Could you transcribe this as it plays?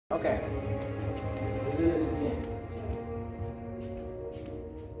Okay, let's do this again.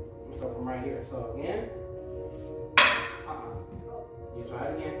 So from right here. So again. You try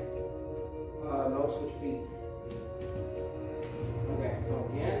it again. No, switch feet. Okay, so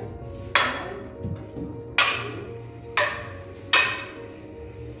again. 1, 2.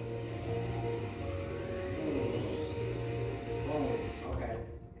 Boom. Okay.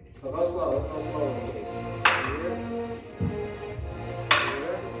 So go slow. Let's go slow.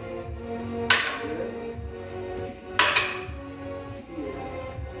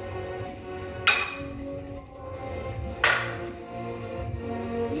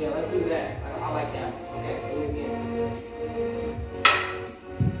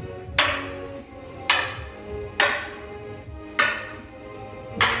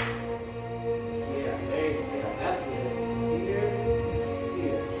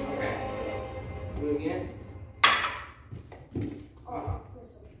 Here.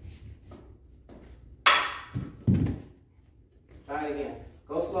 Try it again.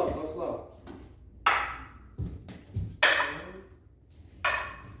 Go slow, go slow.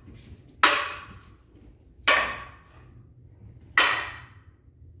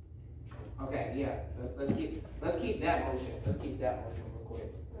 Okay, yeah. Let's keep that motion. Let's keep that motion real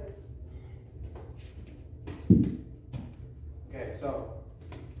quick. Okay, so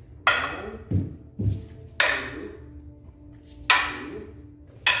 1, 2, 3,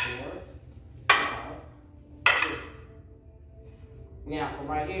 4, 5, 6. Now, from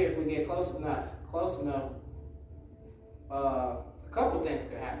right here, if we get close enough, a couple things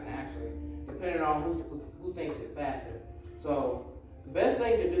could happen actually, depending on who thinks it faster. So the best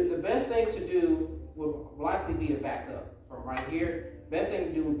thing to do would likely be to back up. From right here, best thing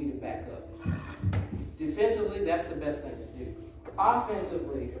to do would be to back up. Defensively, that's the best thing to do.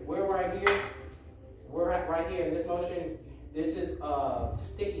 Offensively, if we're right here, right here in this motion. This is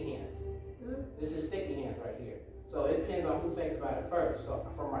sticky hands. This is sticky hands right here. So it depends on who thinks about it first. So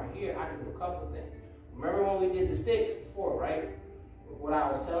from right here, I can do a couple of things. Remember when we did the sticks before, right? What I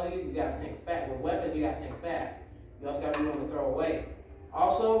was telling you, you got to think fast. With weapons, you got to think fast. You also got to be willing to throw away.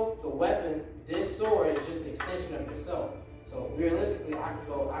 Also, the weapon, this sword is just an extension of yourself. So realistically, I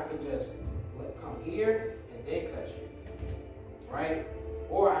could just come here and then cut you, right?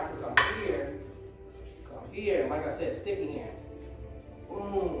 Or I could come here, and like I said, sticky hands.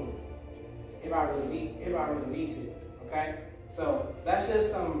 Boom. If I really need to, okay? So that's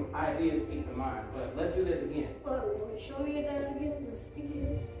just some ideas to keep in mind. But let's do this again. Show me that again, the sticky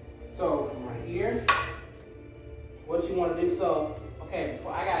hands. So from right here, what you want to do? So okay,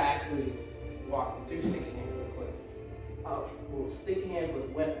 before I gotta actually walk you through sticky hands real quick. Well, sticky hands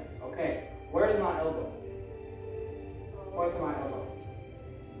with weapons. Okay, where's my elbow? Point to my elbow.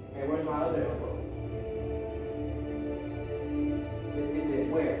 Okay, where's my other elbow? Is it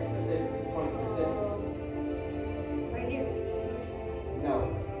where specifically? Point specifically. Right here. No.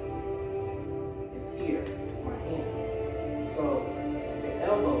 It's here, my hand. So the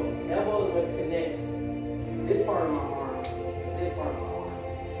elbow is what connects this part of my arm to this part of my arm.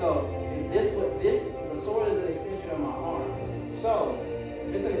 So if the sword is an extension of my arm. So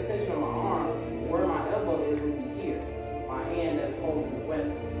if it's an extension of my arm, where my elbow is would be here. My hand that's holding the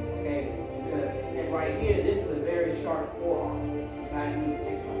weapon. Okay? And right here, this is a very sharp forearm. That's how you need to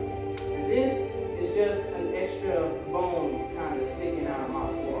think about this. And this is just an extra bone kind of sticking out of my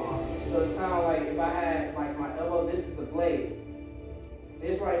forearm. So it's kind of like if I had like my elbow, this is the blade.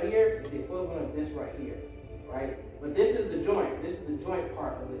 This right here is the equivalent of this right here, right? But this is the joint. This is the joint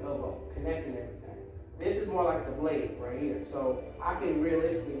part of the elbow, connecting everything. This is more like the blade right here. So I can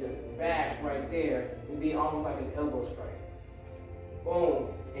realistically just bash right there and be almost like an elbow strike. Boom,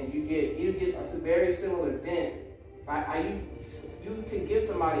 and you get a very similar dent. You can give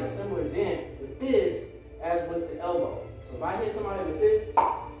somebody a similar dent with this as with the elbow. So if I hit somebody with this,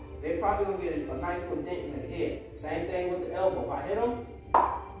 they're probably gonna get a nice little dent in their head. Same thing with the elbow. If I hit them,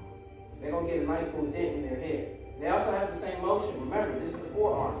 they're gonna get a nice little dent in their head. They also have the same motion. Remember, this is the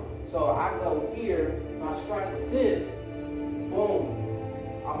forearm. So I go here, and I strike with this, boom.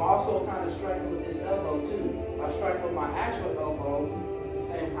 I'm also kind of striking with this elbow too. If I strike with my actual elbow, it's the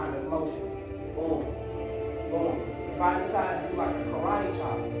same kind of motion. Boom, boom. If I decide to do like a karate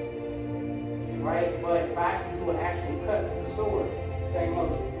chop, right? But if I actually do an actual cut with the sword, same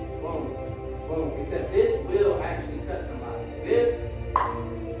motion. Boom, boom. Except this will actually cut somebody. This,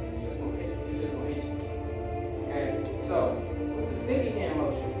 it's just gonna hit you. It's just gonna hit you. Okay? So, with the sticky hand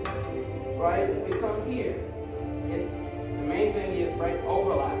motion, right? If we come here, the main thing is right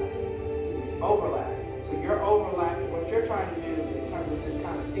overlap. Overlap. So you're overlapping. What you're trying to do in terms of this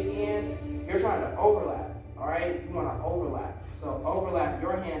kind of sticky hand, you're trying to overlap. all right, you want to overlap. So overlap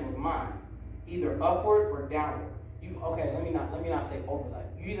your hand with mine, either upward or downward. Okay, let me not say overlap.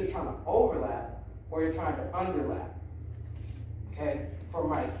 You're either trying to overlap or you're trying to underlap. Okay, from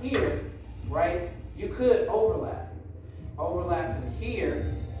right here, right, you could overlap. Overlap in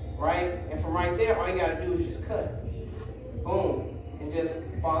here, right, and from right there, all you gotta do is just cut. Boom, and just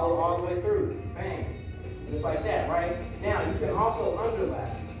follow all the way through. Bang, just like that, right? Now you can also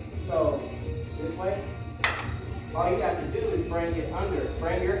underlap. So this way, all you got to do is bring it under.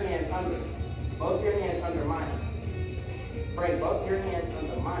 Bring your hand under. Both your hands under mine. Bring both your hands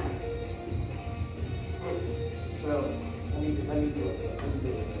under mine. So let me do it.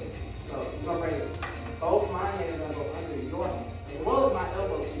 So you're gonna bring it. Both my hands are gonna go under your hand, as well as my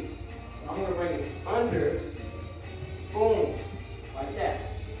elbow too. I'm gonna bring it under. Boom, like that.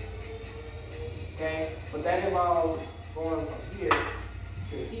 Okay, but that involves going from here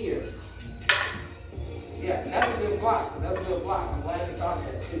to here. Yeah, and that's a good block. That's a good block. I'm glad you thought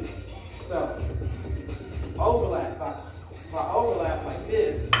that too. So overlap. If I overlap like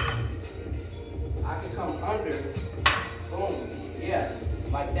this, I can come under. Boom. Yeah,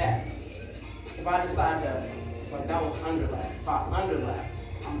 like that. If I decide to, like that was underlap. If I underlap,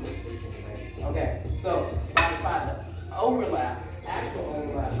 I'm just okay. So if I decide to overlap, actual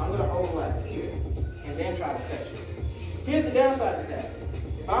overlap, I'm gonna overlap here and then try to cut you. Here's the downside to that.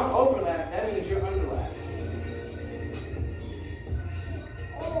 If I'm overlap, that means you're underlap.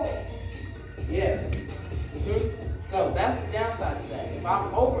 Yes. So that's the downside to that. If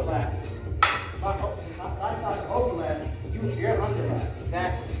I'm overlap, if I decide to overlap, you're underlap.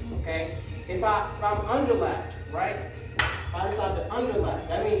 Exactly. Okay. If I'm underlapped, right? If I decide to underlap,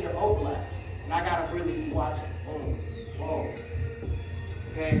 that means you're overlap, and I gotta really be watching. Boom. Whoa.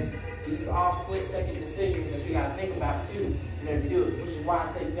 Okay. This is all split-second decisions that you gotta think about too whenever you do it. Which is why I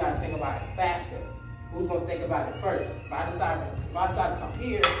say you gotta think about it faster. Who's gonna think about it first? If I decide to come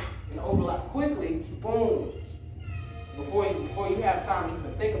here and overlap quickly, boom. Before you have time to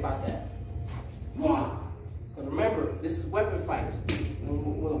even think about that. Wow. Because remember, this is weapon fights.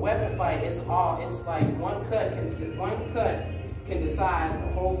 With a weapon fight, it's like one cut can decide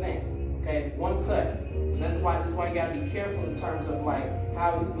the whole thing. Okay, one cut. This is why you gotta be careful in terms of like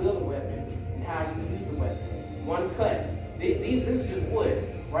how you wield a weapon and how you use the weapon. One cut. This is just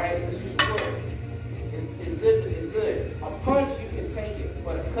wood, right? This is just wood. It's good. It's good. A punch you can take it,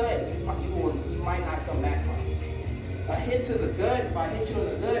 but a cut you might not come back from. A hit to the gut. If I hit you in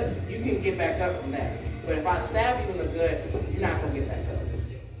the gut, you can get back up from that. But if I stab you in the gut, you're not gonna get back up.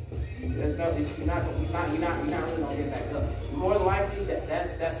 You're not really gonna get back up. More than likely,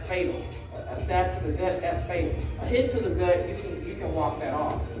 that's fatal. A stab to the gut, that's fatal. A hit to the gut, you can walk that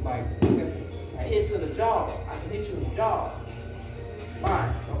off. Like simple. A hit to the jaw, I can hit you in the jaw.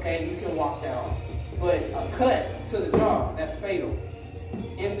 Fine, okay, you can walk that off. But a cut to the jaw, that's fatal.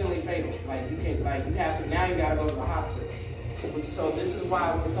 Instantly fatal. You have to, now you gotta go to the hospital. So this is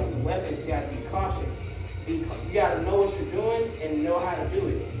why when it comes to weapons, you gotta be cautious. You gotta know what you're doing and know how to do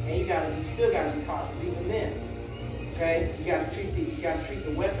it. And you still gotta be cautious even then. Okay? You gotta treat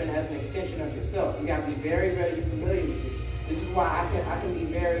the weapon as an extension of yourself. You gotta be very, very familiar with it. This is why I can be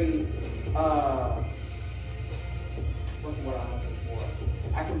very what's the word I'm looking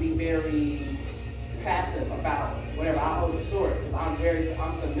for? I can be very passive about whatever. I hold the sword because I'm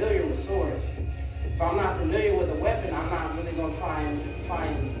familiar with swords. If I'm not familiar with a weapon, I'm not really gonna try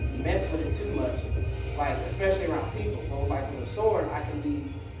and mess with it too much. Like especially around people. But like with a sword,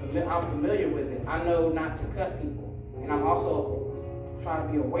 I'm familiar with it. I know not to cut people, and I'm also trying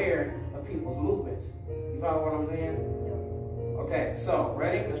to be aware of people's movements. You follow what I'm saying? Okay. So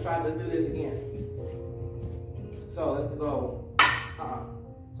ready? Let's do this again. So let's go.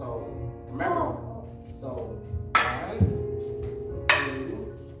 So remember. So 1, 2,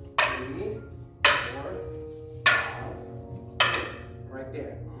 3, 4, 5, 6. Right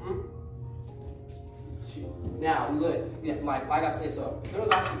there. Now look, yeah, like I said. So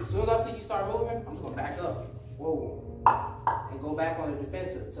as soon as I see you start moving, I'm just gonna back up. Whoa, and go back on the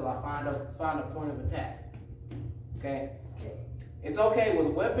defensive till I find a point of attack. Okay. It's okay with a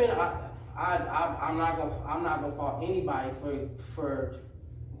weapon. I'm not gonna fault anybody for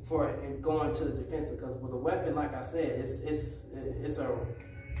going to the defensive, because with a weapon, like I said, it's a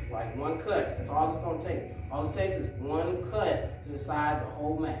like one cut. That's all it's gonna take. All it takes is one cut to decide the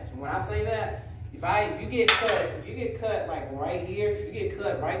whole match. And when I say that, if you get cut like right here, if you get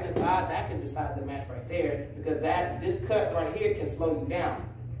cut right in the thigh, that can decide the match right there, because this cut right here can slow you down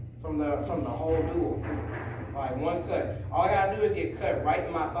from the whole duel. Like one cut. All I gotta do is get cut right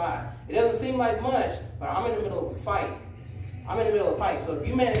in my thigh. It doesn't seem like much, but I'm in the middle of a fight. So if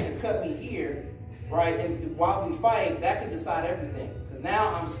you manage to cut me here, right? And while we fight, that could decide everything. Because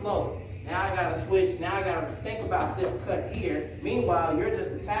now I'm slow. Now I gotta switch. Now I gotta think about this cut here. Meanwhile, you're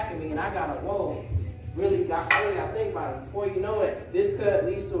just attacking me, and I gotta, whoa, I really gotta think about it. Before you know it, this cut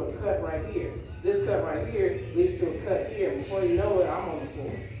leads to a cut right here. This cut right here leads to a cut here. Before you know it, I'm on the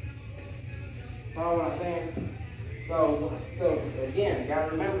floor. Follow what I'm saying? So again, you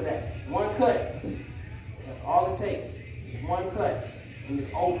gotta remember that one cut. That's all it takes. Just one cut, and it's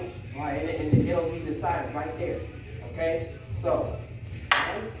over. Right, and it'll be decided right there. Okay? So,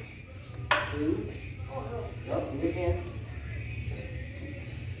 1, 2, yep, do it again.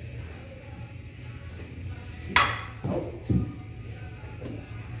 Nope.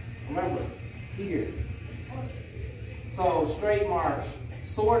 Remember, here. So, straight march,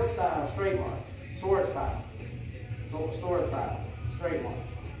 sword style, straight march. Sword style. Sword style, straight march.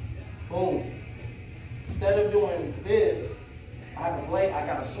 Boom. Instead of doing this, I have a blade, I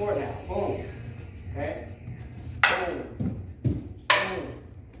got a sword now. Boom. Okay? Boom. Boom.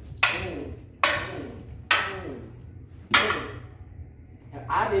 Boom. Boom. Boom. Boom. And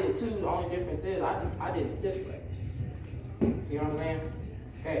I did it too. The only difference is I did it this way. See what I'm saying?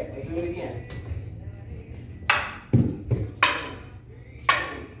 Okay, let's do it again.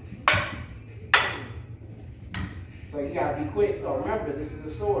 So you gotta be quick. So remember, this is a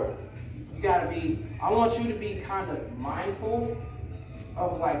sword. You gotta be, I want you to be kind of mindful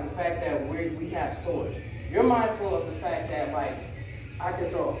of like the fact that we have swords. You're mindful of the fact that like I can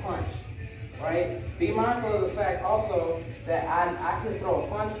throw a punch, right? Be mindful of the fact also that I can throw a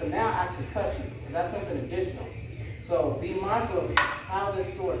punch, but now I can cut you. So that's something additional. So be mindful of how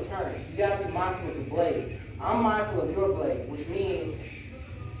this sword turns. You gotta be mindful of the blade. I'm mindful of your blade, which means,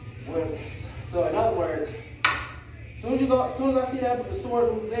 so in other words, as soon as I see that the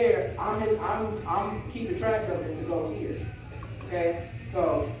sword move there, I'm keeping track of it to go here. Okay?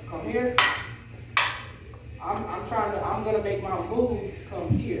 So come here. I'm gonna make my move to come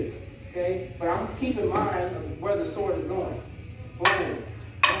here. Okay? But I'm keeping mind of where the sword is going. Boom.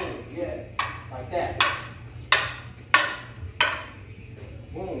 Boom. Yes. Like that.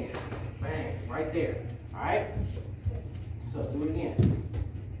 Boom. Bang. Right there. Alright? So do it again.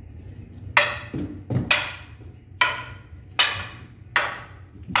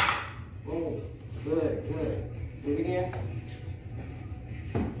 Boom. Good, good. Do it again.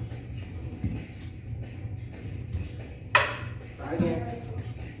 Try it again.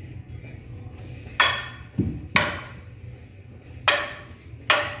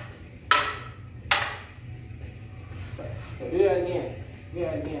 So do that again. Do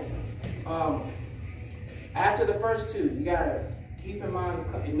that again. After the first two, you gotta keep in mind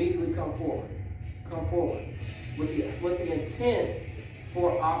immediately come forward. Come forward with the intent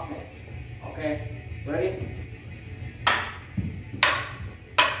for offense. Okay? Ready?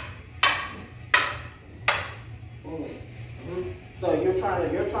 Boom. So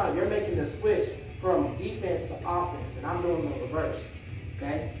you're making the switch from defense to offense, and I'm doing the reverse.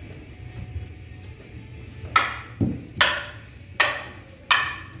 Okay?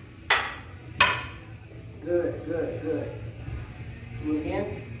 Good, good, good. Do it again.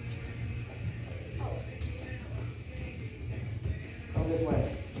 Come this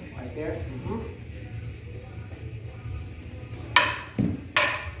way. Right there.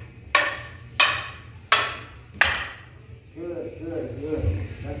 Good, good, good.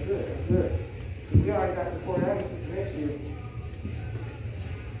 That's good, that's good. So we already got support everything for next year.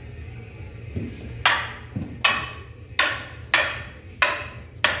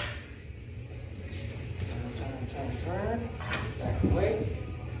 Turn. Back away.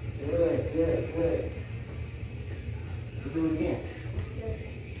 Good, good, good. We'll do it again.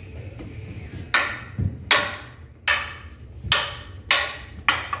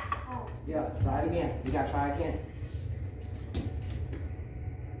 Yeah, try it again. You gotta try it again.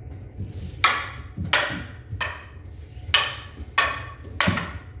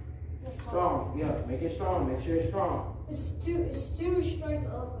 Strong, yeah, make it strong, make sure it's strong. It's two strikes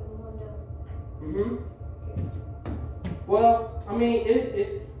up and one down. Well, I mean,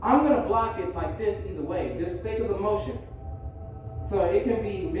 I'm gonna block it like this either way. Just think of the motion. So it can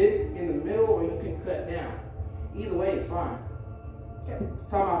be in the middle, or you can cut down. Either way, it's fine. Okay.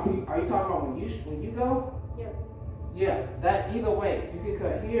 Are you talking about when you go? Yeah. Yeah, that either way. You can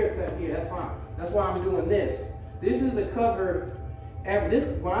cut here, that's fine. That's why I'm doing this. This is to cover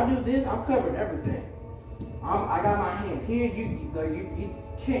when I do this, I'm covering everything. I got my hand here. You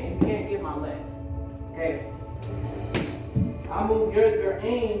can't get my leg. Okay. I move your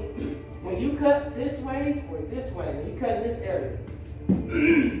aim. When you cut this way or this way, when you cut in this area,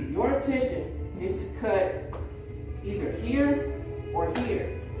 your intention is to cut either here or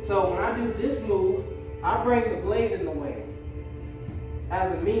here. So when I do this move, I bring the blade in the way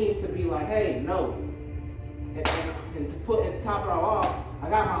as a means to be like, hey, no. And to top it all off, I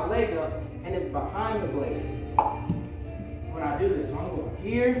got my leg up and it's behind the blade. When I do this, so I'm going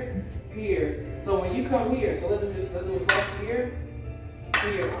here, here. So when you come here, so let's do this, let's do it slow here,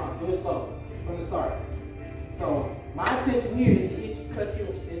 here, do it slow from the start. So my intention here is to cut your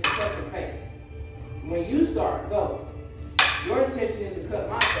face. So when you start, go. Your intention is to cut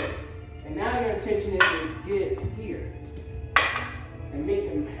my face. And now your intention is to get here. And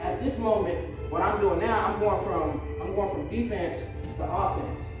at this moment, what I'm doing now, I'm going from defense to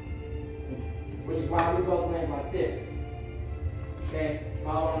offense. Which is why we both land like this. Okay,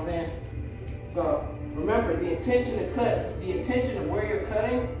 follow what I'm saying? So remember, the intention to cut, the intention of where you're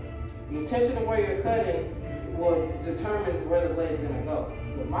cutting, will determine where the blade's gonna go.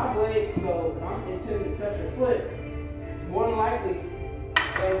 So my blade, so if I'm intending to cut your foot, more than likely, the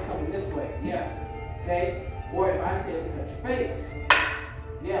blade's coming this way, yeah, okay? Or if I intend to cut your face,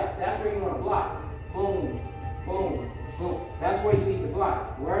 yeah, that's where you wanna block. Boom, boom, boom. That's where you need to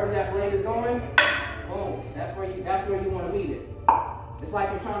block. Wherever that blade is going, boom, that's where you wanna meet it. It's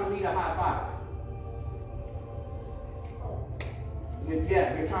like you're trying to meet a high five.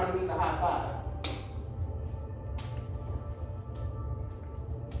 You're trying to meet the high five.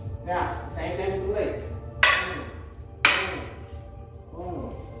 Now, same thing with the blade. Boom, boom,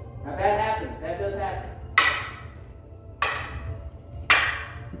 boom. Now that happens. That does happen.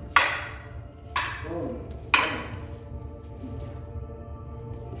 Boom, boom.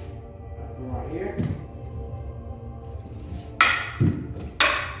 Right here.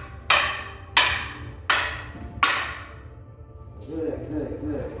 Good, good,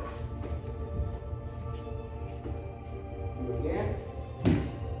 good. Do it again.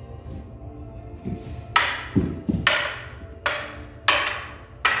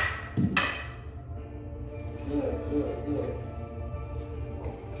 Good, good, good.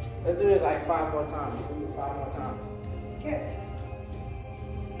 Let's do it like 5 more times. Let's do it 5 more times. Okay.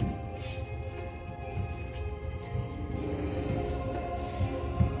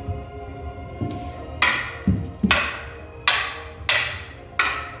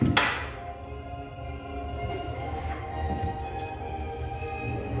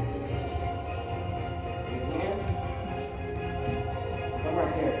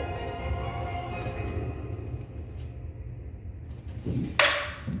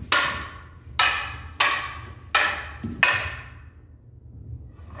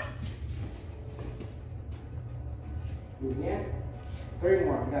 Do it again. 3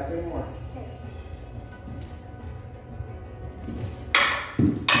 more. We got 3 more.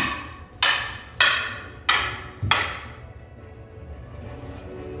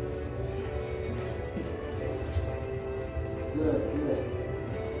 Good, good.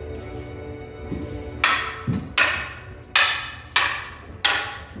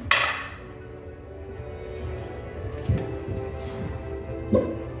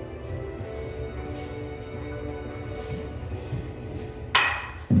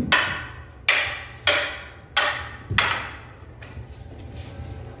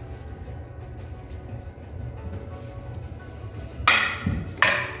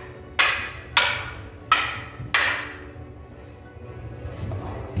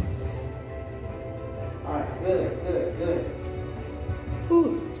 Good, good.